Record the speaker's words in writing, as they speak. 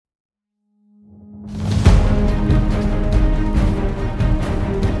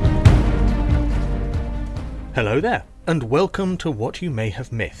Hello there, and welcome to What You May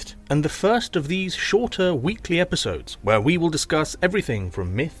Have Mythed, and the first of these shorter weekly episodes where we will discuss everything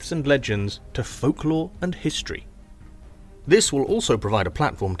from myths and legends to folklore and history. This will also provide a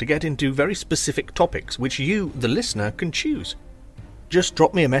platform to get into very specific topics which you, the listener, can choose. Just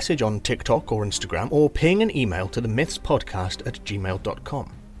drop me a message on TikTok or Instagram, or ping an email to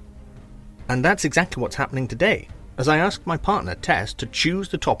themythspodcast@gmail.com. And that's exactly what's happening today, as I asked my partner Tess to choose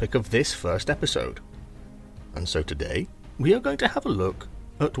the topic of this first episode. And so today, we are going to have a look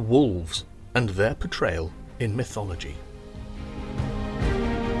at wolves and their portrayal in mythology.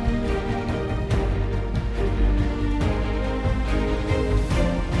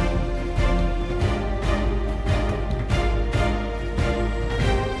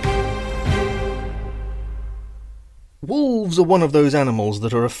 Wolves are one of those animals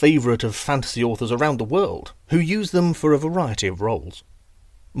that are a favourite of fantasy authors around the world, who use them for a variety of roles.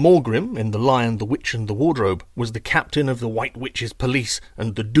 Morgrim, in The Lion, the Witch and the Wardrobe, was the captain of the White Witch's police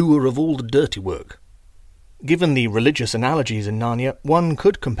and the doer of all the dirty work. Given the religious analogies in Narnia, one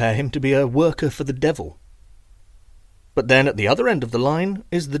could compare him to be a worker for the devil. But then at the other end of the line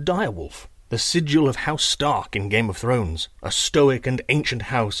is the direwolf, the sigil of House Stark in Game of Thrones, a stoic and ancient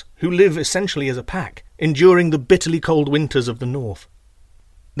house who live essentially as a pack, enduring the bitterly cold winters of the north.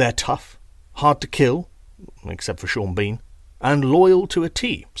 They're tough, hard to kill, except for Sean Bean, and loyal to a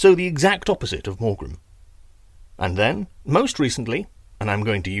T, so the exact opposite of Morgrim. And then, most recently, and I'm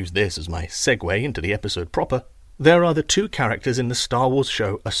going to use this as my segue into the episode proper, there are the two characters in the Star Wars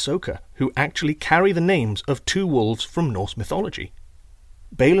show Ahsoka who actually carry the names of two wolves from Norse mythology,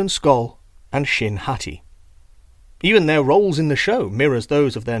 Baylan Skoll and Shin Hati. Even their roles in the show mirrors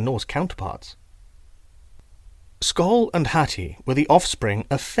those of their Norse counterparts. Skoll and Hati were the offspring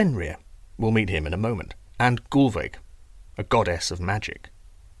of Fenrir, we'll meet him in a moment, and Gulveig, a goddess of magic.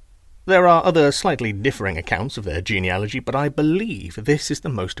 There are other slightly differing accounts of their genealogy, but I believe this is the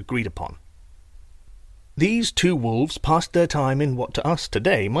most agreed upon. These two wolves passed their time in what to us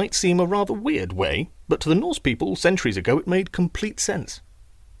today might seem a rather weird way, but to the Norse people centuries ago it made complete sense.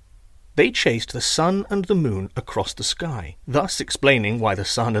 They chased the sun and the moon across the sky, thus explaining why the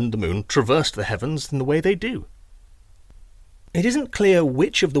sun and the moon traversed the heavens in the way they do. It isn't clear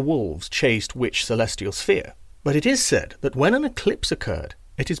which of the wolves chased which celestial sphere, but it is said that when an eclipse occurred,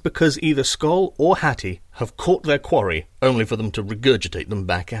 it is because either Skoll or Hati have caught their quarry only for them to regurgitate them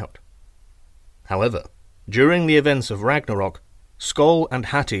back out. However, during the events of Ragnarok, Skoll and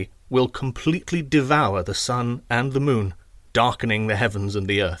Hati will completely devour the sun and the moon, darkening the heavens and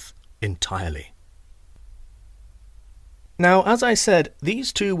the earth entirely. Now, as I said,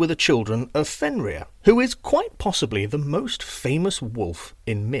 these two were the children of Fenrir, who is quite possibly the most famous wolf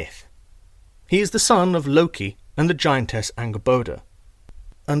in myth. He is the son of Loki and the giantess Angerboda.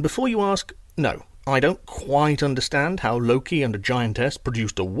 And before you ask, no, I don't quite understand how Loki and a giantess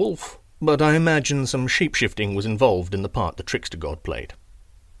produced a wolf, but I imagine some shape-shifting was involved in the part the trickster god played.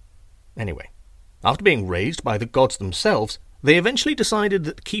 Anyway, after being raised by the gods themselves, they eventually decided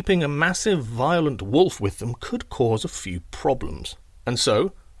that keeping a massive, violent wolf with them could cause a few problems, and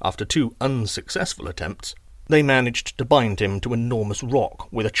so, after two unsuccessful attempts, they managed to bind him to an enormous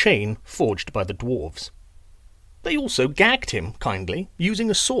rock with a chain forged by the dwarves. They also gagged him, kindly, using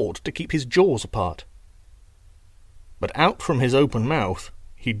a sword to keep his jaws apart. But out from his open mouth,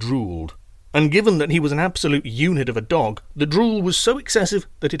 he drooled, and given that he was an absolute unit of a dog, the drool was so excessive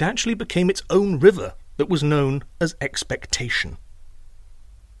that it actually became its own river that was known as Expectation.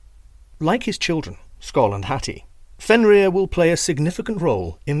 Like his children, Skoll and Hati, Fenrir will play a significant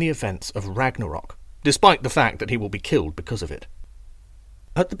role in the events of Ragnarok, despite the fact that he will be killed because of it.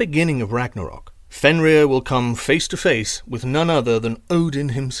 At the beginning of Ragnarok, Fenrir will come face to face with none other than Odin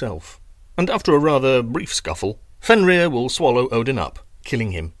himself, and after a rather brief scuffle, Fenrir will swallow Odin up,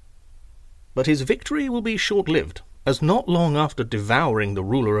 killing him. But his victory will be short-lived, as not long after devouring the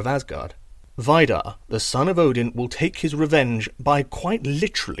ruler of Asgard, Vidar, the son of Odin, will take his revenge by quite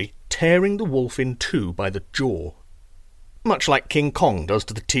literally tearing the wolf in two by the jaw, much like King Kong does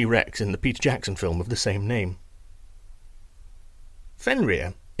to the T-Rex in the Peter Jackson film of the same name.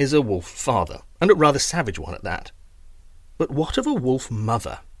 Fenrir is a wolf father, and a rather savage one at that. But what of a wolf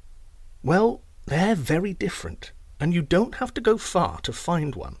mother? Well, they're very different, and you don't have to go far to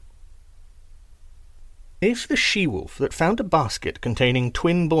find one. If the she-wolf that found a basket containing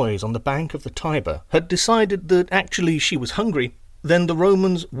twin boys on the bank of the Tiber had decided that actually she was hungry, then the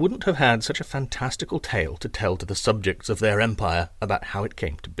Romans wouldn't have had such a fantastical tale to tell to the subjects of their empire about how it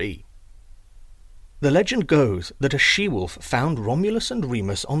came to be. The legend goes that a she-wolf found Romulus and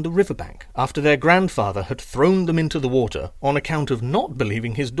Remus on the riverbank after their grandfather had thrown them into the water on account of not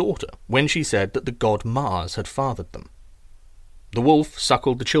believing his daughter when she said that the god Mars had fathered them. The wolf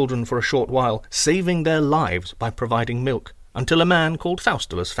suckled the children for a short while, saving their lives by providing milk, until a man called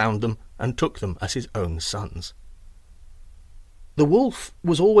Faustulus found them and took them as his own sons. The wolf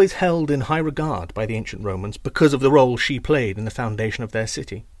was always held in high regard by the ancient Romans because of the role she played in the foundation of their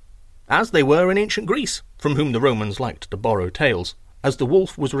city, as they were in ancient Greece, from whom the Romans liked to borrow tales, as the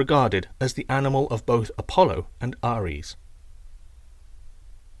wolf was regarded as the animal of both Apollo and Ares.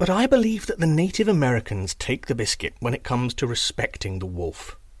 But I believe that the Native Americans take the biscuit when it comes to respecting the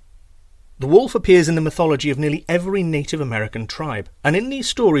wolf. The wolf appears in the mythology of nearly every Native American tribe, and in these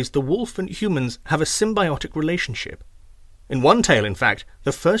stories the wolf and humans have a symbiotic relationship. In one tale, in fact,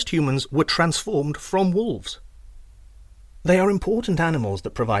 the first humans were transformed from wolves. They are important animals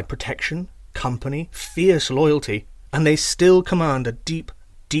that provide protection, company, fierce loyalty, and they still command a deep,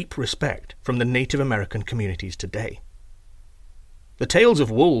 deep respect from the Native American communities today. The tales of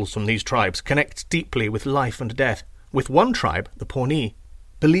wolves from these tribes connect deeply with life and death, with one tribe, the Pawnee,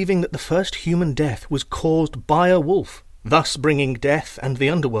 believing that the first human death was caused by a wolf, thus bringing death and the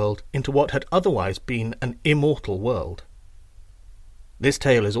underworld into what had otherwise been an immortal world. This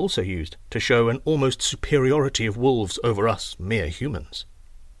tale is also used to show an almost superiority of wolves over us mere humans.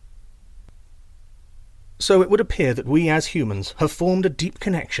 So it would appear that we as humans have formed a deep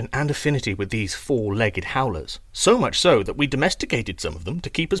connection and affinity with these four-legged howlers, so much so that we domesticated some of them to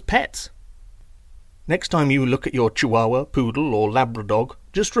keep as pets. Next time you look at your Chihuahua, Poodle or Labrador,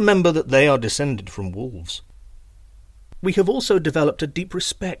 just remember that they are descended from wolves. We have also developed a deep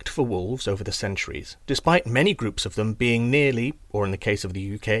respect for wolves over the centuries, despite many groups of them being nearly, or in the case of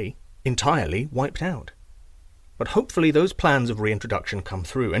the UK, entirely wiped out. But hopefully those plans of reintroduction come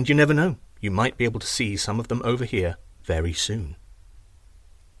through, and you never know, you might be able to see some of them over here very soon.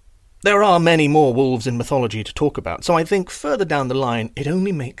 There are many more wolves in mythology to talk about, so I think further down the line it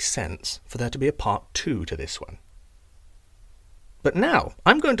only makes sense for there to be a part 2 to this one. But now,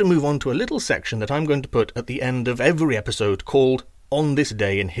 I'm going to move on to a little section that I'm going to put at the end of every episode called On This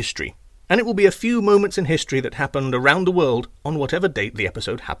Day in History, and it will be a few moments in history that happened around the world on whatever date the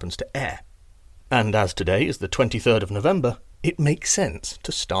episode happens to air. And as today is the 23rd of November, it makes sense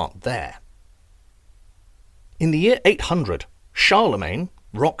to start there. In the year 800, Charlemagne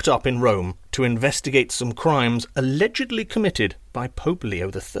rocked up in Rome to investigate some crimes allegedly committed by Pope Leo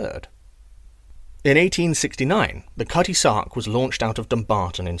III. In 1869, the Cutty Sark was launched out of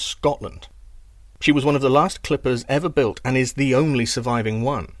Dumbarton in Scotland. She was one of the last clippers ever built and is the only surviving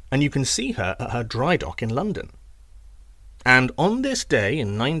one, and you can see her at her dry dock in London. And on this day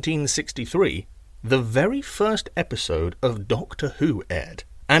in 1963, the very first episode of Doctor Who aired,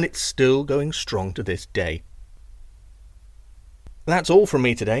 and it's still going strong to this day. That's all from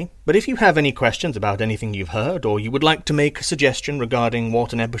me today, but if you have any questions about anything you've heard, or you would like to make a suggestion regarding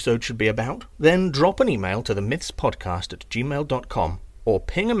what an episode should be about, then drop an email to themythspodcast@gmail.com, or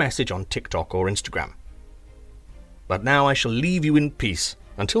ping a message on TikTok or Instagram. But now I shall leave you in peace,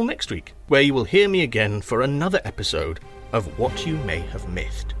 until next week, where you will hear me again for another episode of What You May Have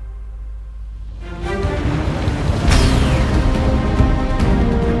Missed.